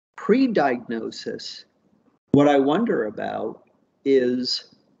pre-diagnosis, what I wonder about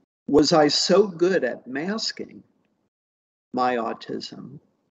is, was I so good at masking my autism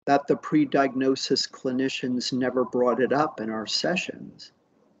that the pre-diagnosis clinicians never brought it up in our sessions?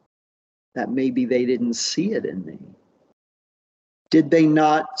 That maybe they didn't see it in me? Did they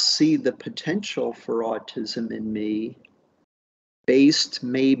not see the potential for autism in me based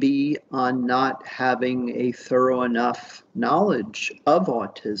maybe on not having a thorough enough knowledge of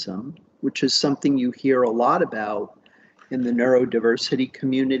autism, which is something you hear a lot about in the neurodiversity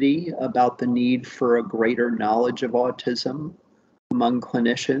community, about the need for a greater knowledge of autism among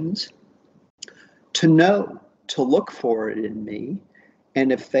clinicians, to know, to look for it in me,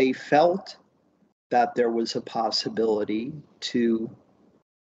 and if they felt that there was a possibility to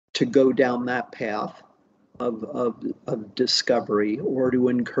go down that path of discovery, or to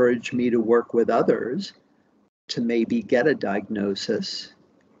encourage me to work with others to maybe get a diagnosis.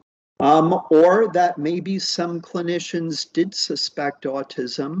 Or that maybe some clinicians did suspect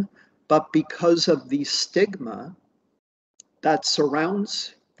autism, but because of the stigma that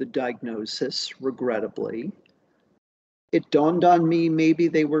surrounds the diagnosis, regrettably, it dawned on me maybe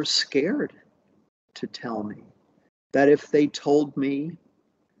they were scared to tell me, that if they told me,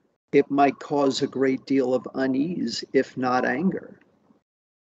 it might cause a great deal of unease, if not anger.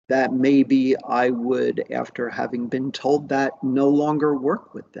 That maybe I would, after having been told that, no longer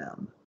work with them.